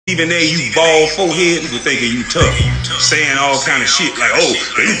Even there, you bald forehead, people thinking you tough, saying all kind of shit like, "Oh,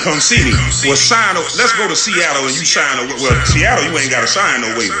 you come see me." Well, sign up. Let's go to Seattle and you sign a. Well, Seattle, you ain't got to sign no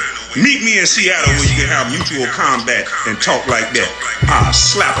waiver. Meet me in Seattle where you can have mutual combat and talk like that. I'll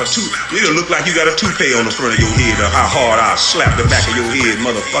slap a tooth. It'll look like you got a toupee on the front of your head. Or how hard I'll slap the back of your head,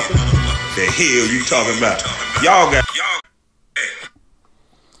 motherfucker. The hell you talking about? Y'all got.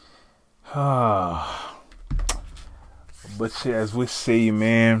 But shit, as we see,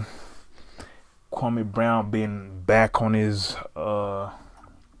 man, Kwame Brown been back on his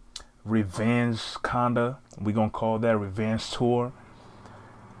revenge, kinda. We gonna call that revenge tour.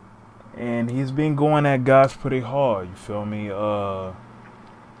 And he's been going at guys pretty hard, you feel me?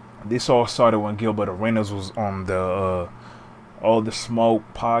 This all started when Gilbert Arenas was on the All the Smoke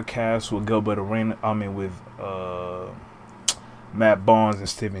podcast with Gilbert Arenas, with Matt Barnes and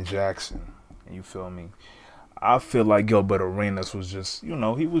Steven Jackson. You feel me? I feel like Gilbert Arenas was just, he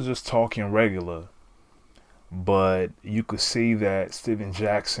was just talking regular. But you could see that Steven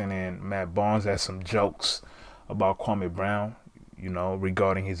Jackson and Matt Barnes had some jokes about Kwame Brown,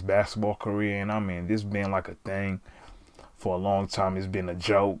 regarding his basketball career. And this been like a thing for a long time. It's been a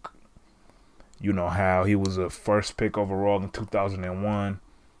joke. You know how he was a first pick overall in 2001.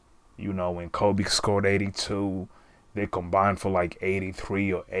 When Kobe scored 82, they combined for like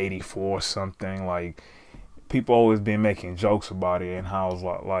 83 or 84 or something. Like, people always been making jokes about it and how it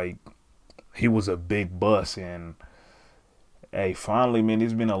was like he was a big bust. And hey, finally, man,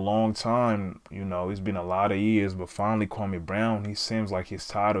 it's been a long time. It's been a lot of years, but finally Kwame Brown, he seems like he's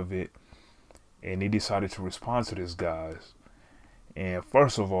tired of it, and he decided to respond to this, guys. And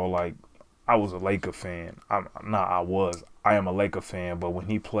first of all, like, I was a Laker fan. I am a Laker fan, but when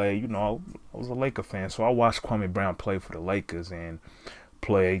he played, I was a Laker fan. So I watched Kwame Brown play for the Lakers and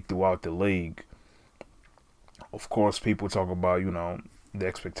play throughout the league. Of course, people talk about, the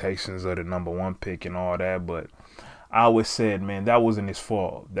expectations of the #1 pick and all that, but I always said, man, that wasn't his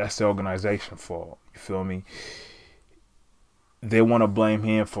fault. That's the organization's fault. You feel me? They want to blame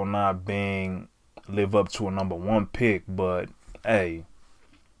him for not live up to a #1 pick, but hey,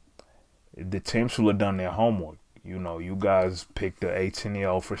 the team should have done their homework. You guys picked the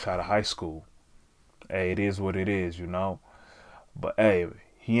 18-year-old fresh out of high school. Hey, it is what it is, But hey,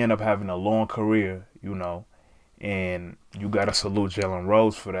 he ended up having a long career, and you got to salute Jalen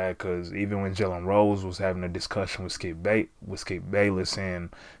Rose for that, because even when Jalen Rose was having a discussion with Skip Bayless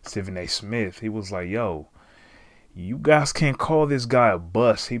and Stephen A. Smith, he was like, yo, you guys can't call this guy a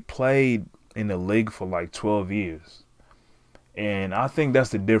bust. He played in the league for like 12 years. And I think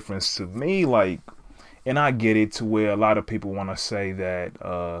that's the difference to me. Like, and I get it to where a lot of people want to say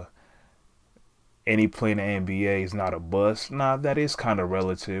that any play in the NBA is not a bust. Nah, that is kind of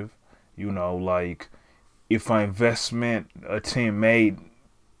relative. Like, if an investment a team made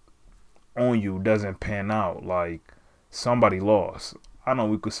on you doesn't pan out, like, somebody lost. I know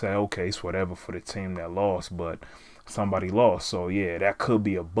we could say, okay, it's whatever for the team that lost, but somebody lost. So, yeah, that could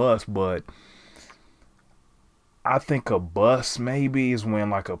be a bust, but I think a bust maybe is when,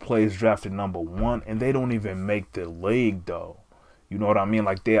 like, a player's drafted #1 and they don't even make the league, though. You know what I mean?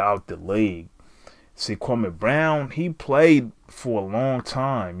 Like, they're out the league. See, Kwame Brown, he played for a long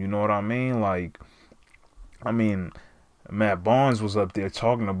time. You know what I mean? Like, Matt Barnes was up there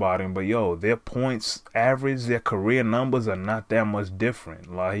talking about him, but yo, their points average, their career numbers are not that much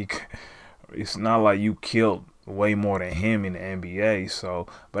different. Like, it's not like you killed way more than him in the NBA. So,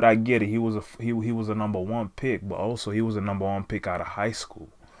 but I get it. He was a #1 pick, but also he was a #1 pick out of high school.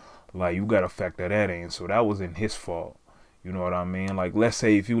 Like, you gotta factor that in. So that wasn't his fault. You know what I mean? Like, let's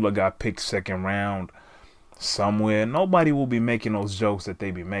say if you would have got picked second round somewhere, nobody will be making those jokes that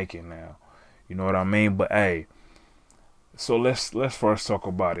they be making now. You know what I mean? But hey, so let's first talk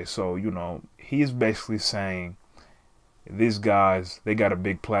about it. So, he's basically saying these guys, they got a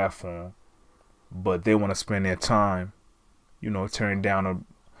big platform, but they want to spend their time, turning down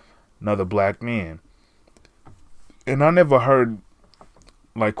another black man. And I never heard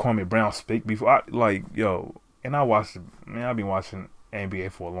like Kwame Brown speak before. And I've been watching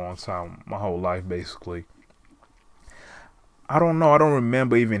NBA for a long time, my whole life basically. I don't know. I don't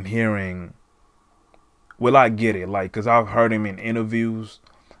remember even hearing. Well, I get it, like, cause I've heard him in interviews,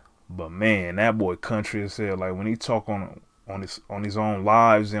 but man, that boy country as hell. Like, when he talk on his own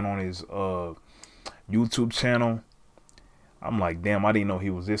lives and on his YouTube channel, I'm like, damn, I didn't know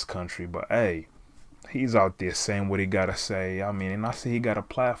he was this country. But hey, he's out there saying what he gotta say. And I see he got a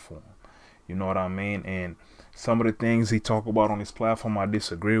platform. You know what I mean? And some of the things he talk about on his platform, I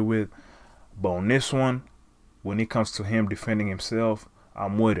disagree with. But on this one, when it comes to him defending himself,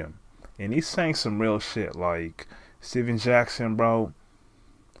 I'm with him. And he's saying some real shit. Like, Steven Jackson, bro,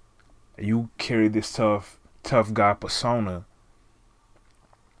 you carry this tough guy persona.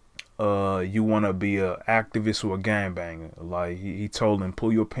 You want to be a activist or a gangbanger. Like he told him,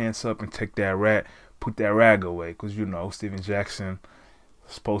 pull your pants up and take that put that rag away, cause you know Steven Jackson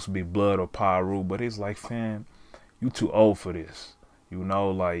supposed to be blood or Pyru, but it's like, fam, you too old for this. You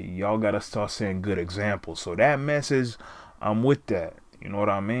know, like y'all gotta start setting good examples. So that message, I'm with that. You know what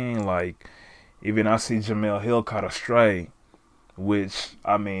I mean? Like, even I see Jamel Hill caught astray, which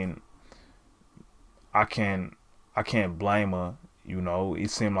I mean, I can't blame her. You know,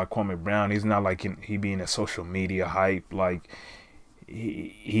 it seemed like Kwame Brown. He's not like he being a social media hype. Like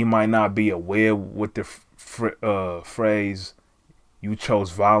he might not be aware what the phrase "you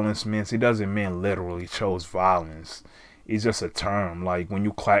chose violence" means. He doesn't mean literally chose violence. It's just a term. Like when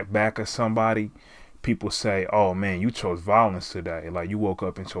you clap back at somebody, people say, "Oh man, you chose violence today." Like you woke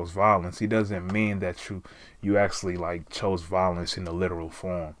up and chose violence. He doesn't mean that you actually like chose violence in the literal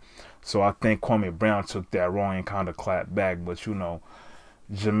form. So I think Kwame Brown took that wrong and kind of clapped back. But you know,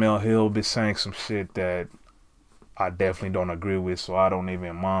 Jamel Hill be saying some shit that I definitely don't agree with. So I don't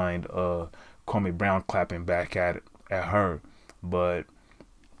even mind Kwame Brown clapping back at her. But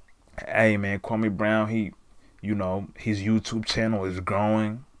hey man, Kwame Brown, you know, his YouTube channel is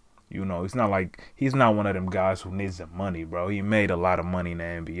growing. You know, it's not like he's not one of them guys who needs the money, bro. He made a lot of money in the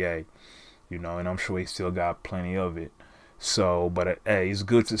NBA, you know, and I'm sure he still got plenty of it. So, but hey, it's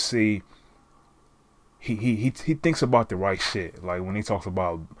good to see he thinks about the right shit. Like when he talks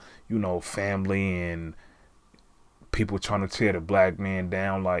about, you know, family and people trying to tear the black man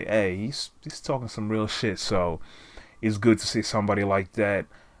down, like, hey, he's talking some real shit. So it's good to see somebody like that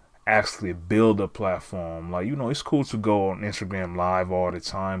actually build a platform. Like, you know, it's cool to go on Instagram Live all the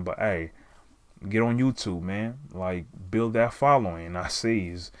time, but hey, get on YouTube, man. Like, build that following. And I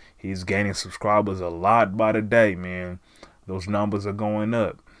see he's gaining subscribers a lot by the day, man. Those numbers are going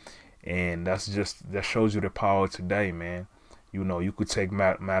up, and that shows you the power today, man. You know, you could take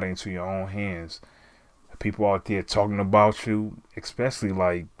matter into your own hands. People out there talking about you, especially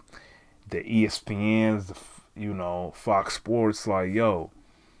like the ESPNs, you know, Fox Sports. Like, yo,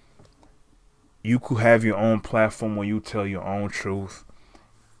 you could have your own platform where you tell your own truth.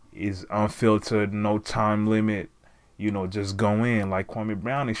 Is unfiltered, no time limit. You know, just go in. Like Kwame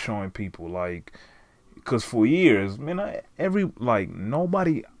Brown is showing people, like, because for years, man,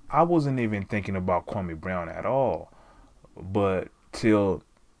 nobody, I wasn't even thinking about Kwame Brown at all. But till,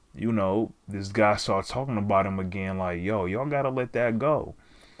 you know, this guy started talking about him again, like, yo, y'all gotta let that go.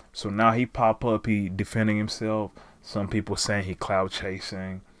 So now he pop up, he defending himself. Some people saying he cloud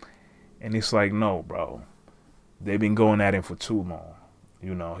chasing. And it's like, no, bro. They've been going at him for too long.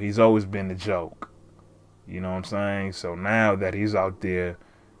 You know, he's always been the joke. You know what I'm saying? So now that he's out there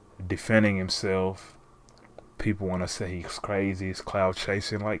defending himself, people want to say he's crazy, he's cloud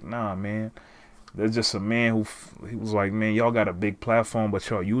chasing. Like, nah, man. There's just a man he was like, man, y'all got a big platform, but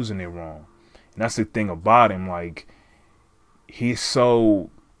y'all using it wrong. And that's the thing about him. Like, he's so,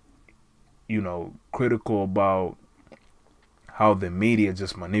 you know, critical about how the media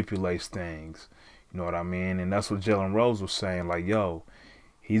just manipulates things. You know what I mean? And that's what Jalen Rose was saying. Like, yo,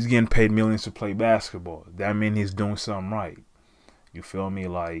 he's getting paid millions to play basketball. That means he's doing something right. You feel me?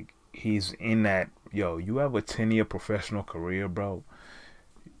 Like, he's in that, yo, you have a 10-year professional career, bro.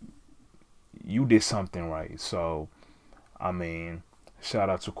 You did something right. So, I mean, shout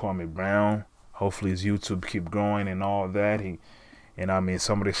out to Kwame Brown. Hopefully his YouTube keep growing and all that. And I mean,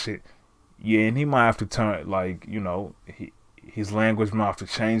 some of this shit, yeah, and he might have to turn, like, you know, his language might have to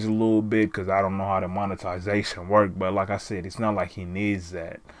change a little bit, because I don't know how the monetization work. But like I said, it's not like he needs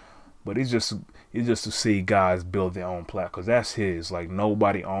that. But it's just to see guys build their own platform, because that's his. Like,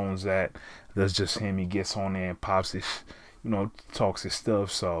 nobody owns that. That's just him. He gets on there and pops his, you know, talks his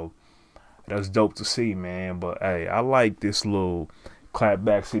stuff. So that's dope to see, man. But hey, I like this little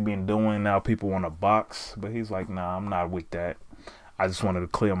clapbacks he been doing. Now people want to box, but he's like, nah, I'm not with that. I just wanted to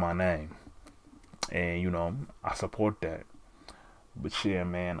clear my name, and you know, I support that. But yeah,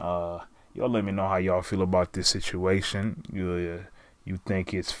 man, y'all let me know how y'all feel about this situation. You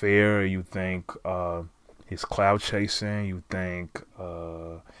think it's fair? You think he's cloud chasing? You think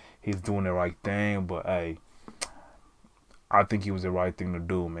he's doing the right thing? But hey, I think it was the right thing to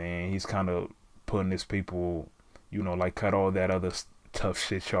do, man. He's kind of putting his people, you know, like, cut all that other tough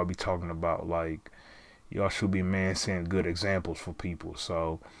shit y'all be talking about. Like, y'all should be, man, setting good examples for people.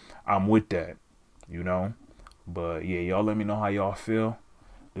 So I'm with that, you know. But yeah, y'all let me know how y'all feel.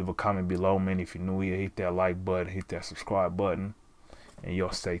 Leave a comment below, man. If you're new here, hit that like button, hit that subscribe button. And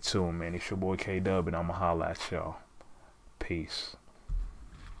y'all stay tuned, man. It's your boy K-Dub, and I'ma holla at y'all. Peace.